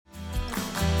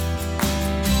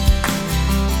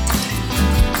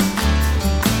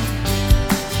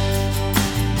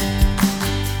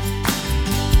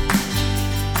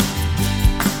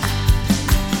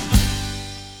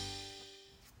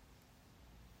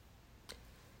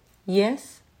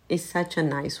Yes is such a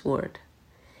nice word,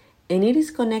 and it is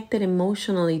connected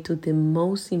emotionally to the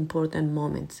most important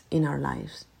moments in our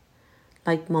lives,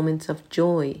 like moments of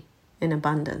joy and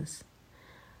abundance.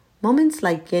 Moments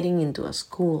like getting into a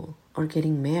school or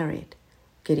getting married,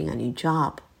 getting a new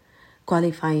job,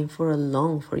 qualifying for a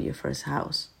loan for your first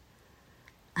house.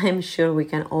 I'm sure we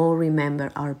can all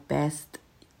remember our best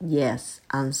yes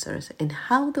answers and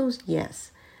how those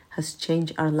yes has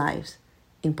changed our lives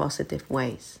in positive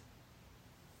ways.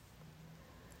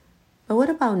 But what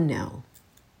about no?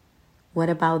 What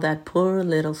about that poor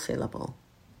little syllable?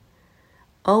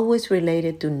 Always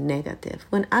related to negative,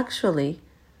 when actually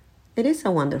it is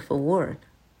a wonderful word.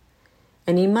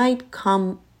 And it might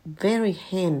come very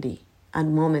handy at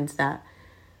moments that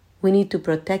we need to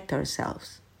protect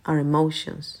ourselves, our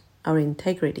emotions, our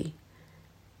integrity,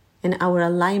 and our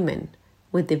alignment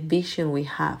with the vision we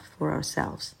have for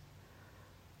ourselves.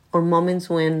 Or moments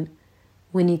when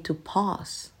we need to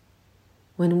pause,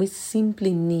 when we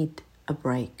simply need a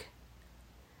break.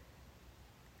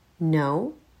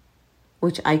 No,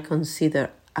 which I consider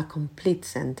a complete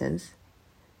sentence,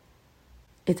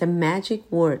 it's a magic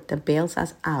word that bails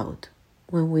us out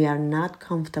when we are not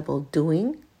comfortable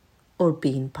doing or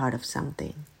being part of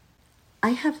something. I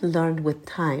have learned with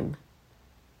time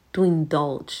to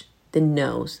indulge the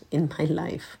no's in my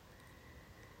life.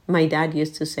 My dad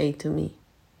used to say to me,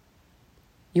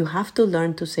 "You have to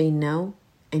learn to say no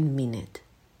and mean it."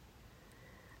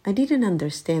 I didn't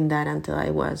understand that until I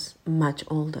was much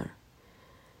older.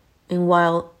 And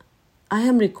while I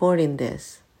am recording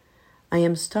this, I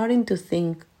am starting to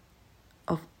think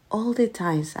of all the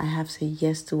times I have said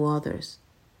yes to others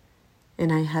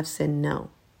and I have said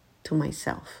no to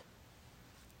myself.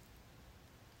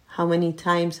 How many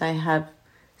times I have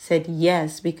said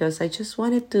yes because I just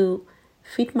wanted to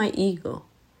feed my ego,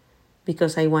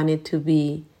 because I wanted to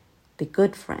be the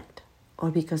good friend, or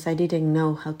because I didn't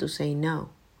know how to say no.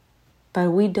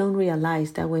 But we don't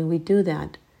realize that when we do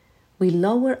that, we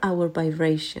lower our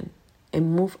vibration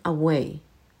and move away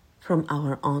from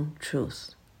our own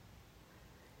truth.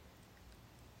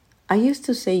 I used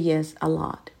to say yes a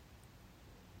lot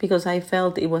because I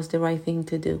felt it was the right thing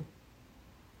to do.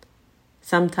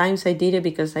 Sometimes I did it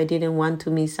because I didn't want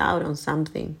to miss out on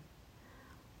something.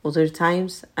 Other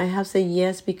times I have said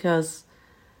yes because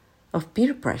of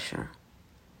peer pressure.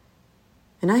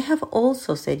 And I have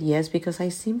also said yes because I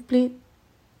simply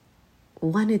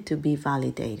wanted to be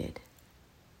validated.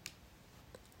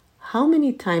 How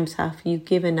many times have you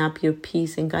given up your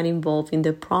peace and got involved in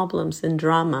the problems and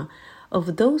drama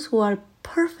of those who are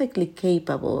perfectly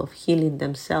capable of healing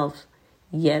themselves,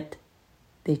 yet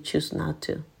they choose not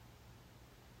to?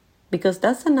 Because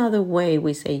that's another way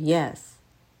we say yes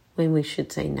when we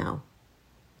should say no.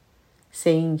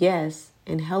 Saying yes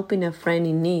and helping a friend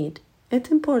in need,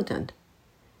 it's important.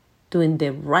 Doing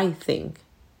the right thing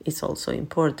is also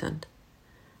important.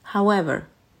 However,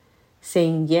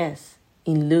 saying yes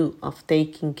in lieu of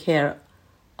taking care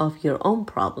of your own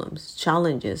problems,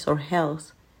 challenges, or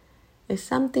health is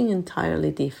something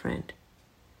entirely different.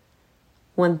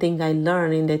 One thing I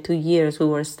learned in the 2 years we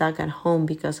were stuck at home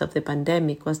because of the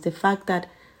pandemic was the fact that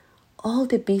all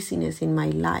the busyness in my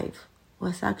life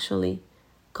was actually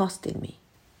costing me.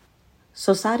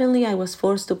 So suddenly I was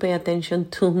forced to pay attention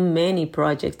to many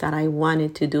projects that I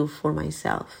wanted to do for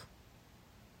myself.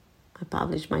 I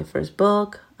published my first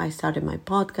book, I started my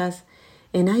podcast,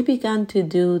 and I began to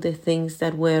do the things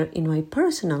that were in my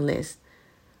personal list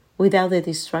without the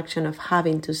distraction of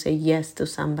having to say yes to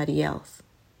somebody else.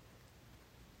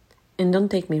 And don't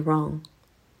take me wrong,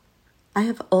 I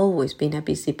have always been a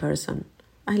busy person.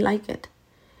 I like it,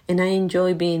 and I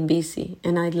enjoy being busy,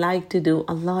 and I like to do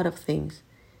a lot of things.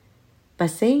 But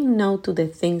saying no to the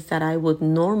things that I would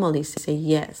normally say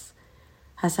yes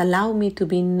has allowed me to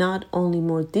be not only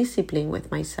more disciplined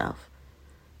with myself,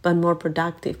 but more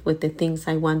productive with the things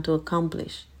I want to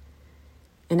accomplish.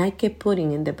 And I kept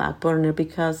putting in the back burner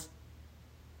because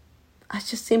I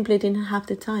just simply didn't have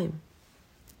the time.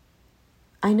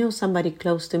 I know somebody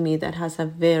close to me that has a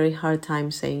very hard time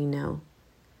saying no.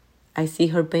 I see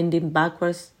her bending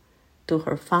backwards to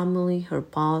her family, her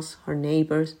boss, her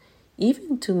neighbors,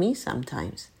 even to me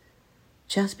sometimes,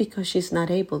 just because she's not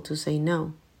able to say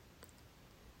no.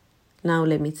 Now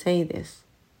let me say this.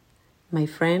 My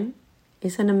friend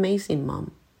is an amazing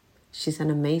mom. She's an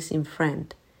amazing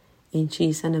friend, and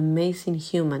she's an amazing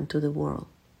human to the world.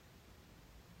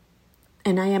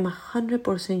 And I am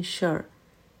 100% sure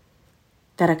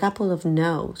that a couple of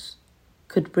no's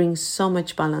could bring so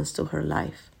much balance to her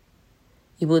life.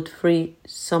 It would free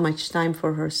so much time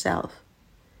for herself.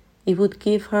 It would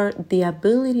give her the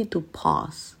ability to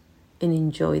pause and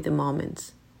enjoy the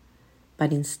moments.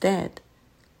 but instead,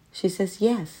 she says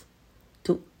yes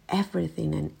to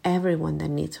everything and everyone that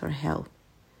needs her help.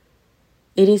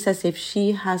 It is as if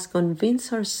she has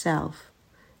convinced herself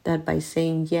that by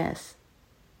saying yes,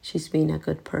 she's being a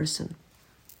good person.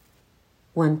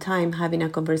 One time, having a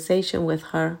conversation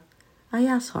with her, I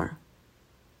asked her,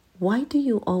 "Why do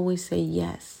you always say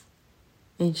yes?"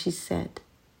 And she said,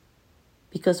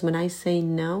 "Because when I say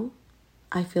no,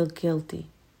 I feel guilty.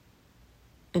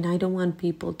 And I don't want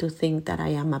people to think that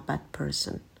I am a bad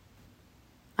person."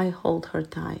 I hold her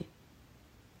tight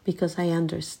because I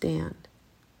understand.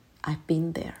 I've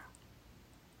been there.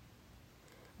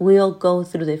 We all go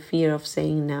through the fear of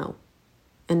saying no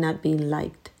and not being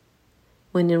liked,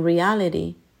 when in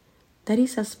reality, that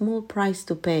is a small price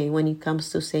to pay when it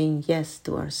comes to saying yes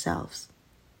to ourselves.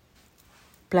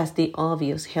 Plus the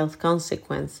obvious health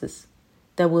consequences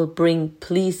that will bring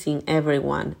pleasing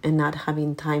everyone and not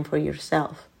having time for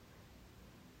yourself.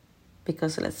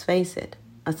 Because let's face it,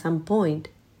 at some point,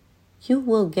 you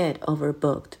will get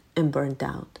overbooked and burnt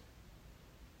out.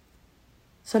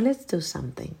 So let's do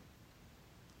something.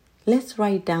 Let's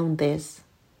write down this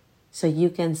so you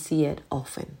can see it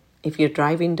often. If you're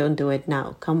driving, don't do it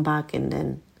now. Come back and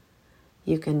then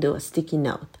you can do a sticky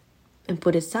note and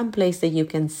put it someplace that you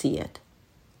can see it.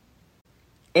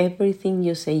 Everything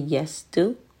you say yes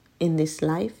to in this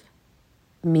life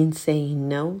means saying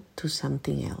no to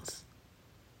something else.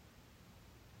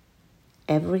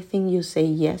 Everything you say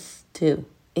yes to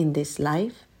in this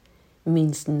life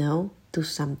means no to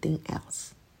something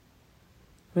else.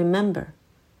 Remember,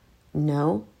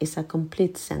 no is a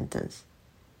complete sentence.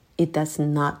 It does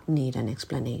not need an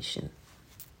explanation.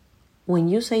 When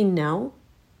you say no,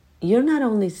 you're not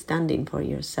only standing for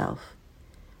yourself,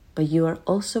 but you are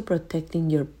also protecting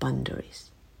your boundaries,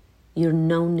 your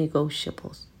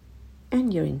non-negotiables,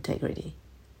 and your integrity.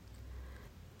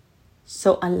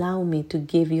 So allow me to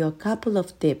give you a couple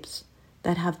of tips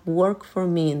that have worked for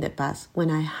me in the past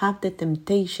when I have the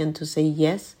temptation to say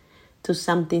yes to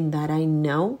something that I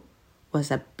know was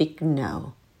a big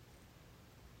no.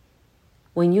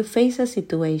 When you face a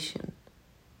situation,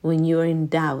 when you are in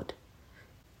doubt,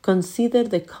 consider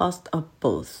the cost of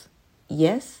both,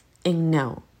 yes and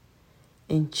no,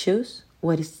 and choose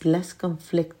what is less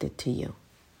conflicted to you.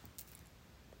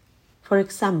 For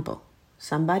example,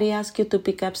 somebody asks you to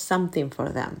pick up something for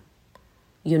them.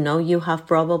 You know you have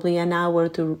probably an hour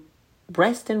to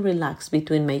rest and relax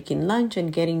between making lunch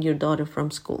and getting your daughter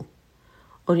from school.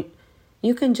 Or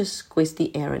you can just squeeze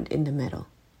the errand in the middle.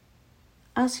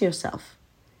 Ask yourself,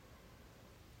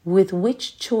 with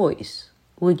which choice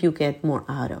would you get more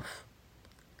out of?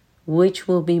 Which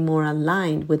will be more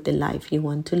aligned with the life you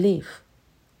want to live?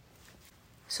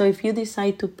 So if you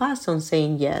decide to pass on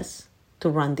saying yes to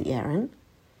run the errand,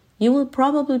 you will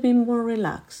probably be more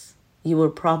relaxed. You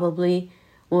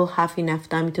will have enough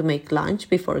time to make lunch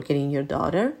before getting your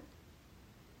daughter.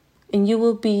 And you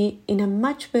will be in a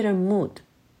much better mood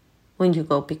when you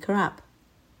go pick her up,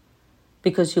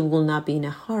 because you will not be in a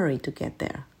hurry to get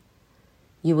there.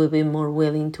 You will be more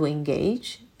willing to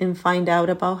engage and find out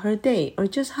about her day, or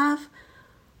just have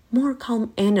more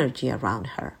calm energy around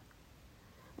her.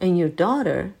 And your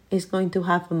daughter is going to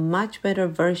have a much better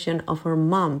version of her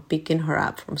mom picking her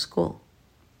up from school.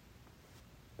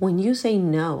 When you say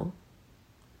no,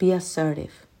 be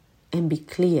assertive and be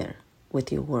clear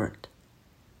with your word,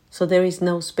 so there is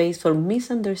no space for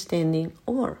misunderstanding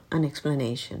or an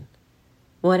explanation.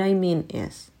 What I mean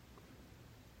is,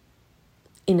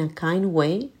 in a kind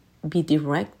way, be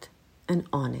direct and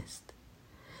honest,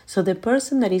 so the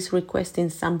person that is requesting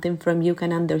something from you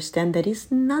can understand that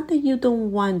it's not that you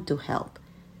don't want to help,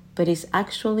 but it's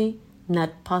actually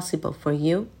not possible for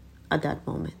you at that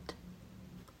moment.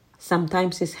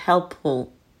 Sometimes it's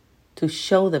helpful to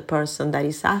show the person that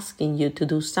is asking you to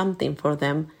do something for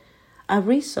them a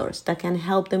resource that can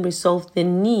help them resolve the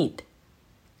need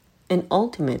and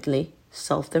ultimately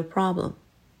solve their problem.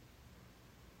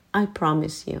 I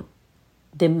promise you,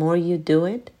 the more you do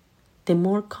it, the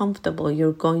more comfortable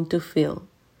you're going to feel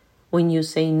when you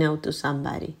say no to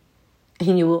somebody,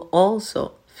 and you will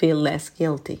also feel less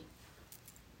guilty.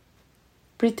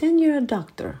 Pretend you're a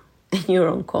doctor and you're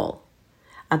on call.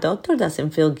 A doctor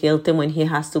doesn't feel guilty when he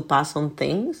has to pass on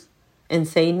things and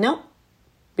say no,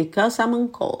 because I'm on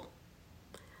call.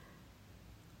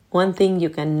 One thing you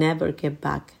can never get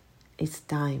back is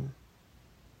time.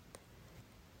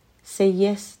 Say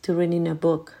yes to reading a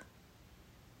book,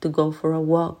 to go for a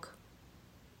walk,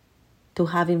 to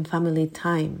having family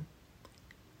time.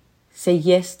 Say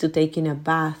yes to taking a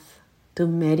bath, to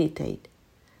meditate,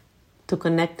 to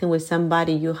connecting with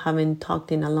somebody you haven't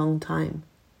talked in a long time.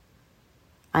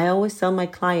 I always tell my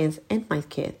clients and my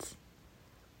kids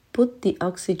Put the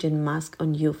oxygen mask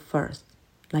on you first,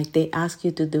 like they ask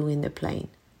you to do in the plane.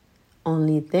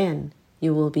 Only then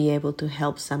you will be able to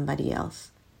help somebody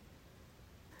else.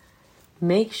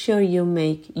 Make sure you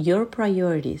make your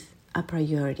priorities a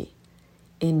priority,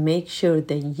 and make sure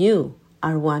that you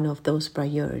are one of those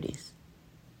priorities.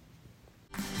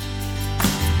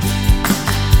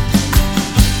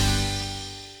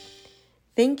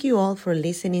 Thank you all for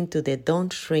listening to the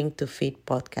Don't Shrink to Fit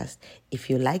podcast. If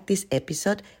you like this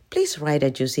episode, please write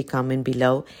a juicy comment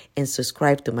below and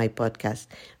subscribe to my podcast.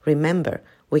 Remember,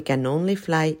 we can only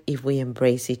fly if we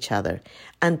embrace each other.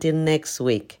 Until next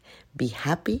week, be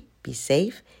happy, be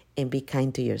safe, and be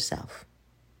kind to yourself.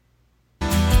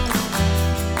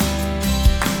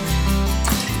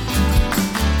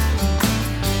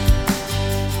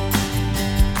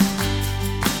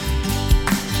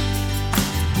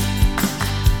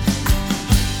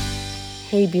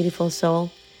 Hey, beautiful soul.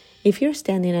 If you're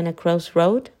standing on a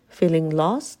crossroad, feeling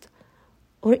lost,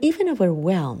 or even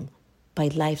overwhelmed by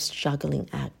life's juggling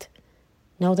act,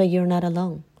 know that you're not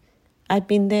alone. I've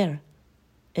been there,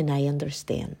 and I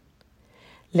understand.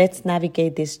 Let's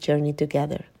navigate this journey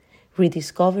together,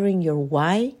 rediscovering your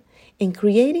why and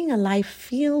creating a life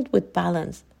filled with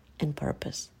balance and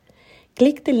purpose.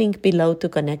 Click the link below to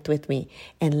connect with me,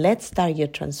 and let's start your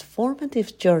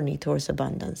transformative journey towards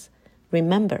abundance.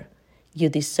 Remember, you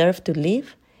deserve to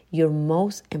live your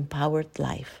most empowered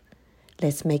life.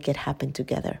 Let's make it happen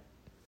together.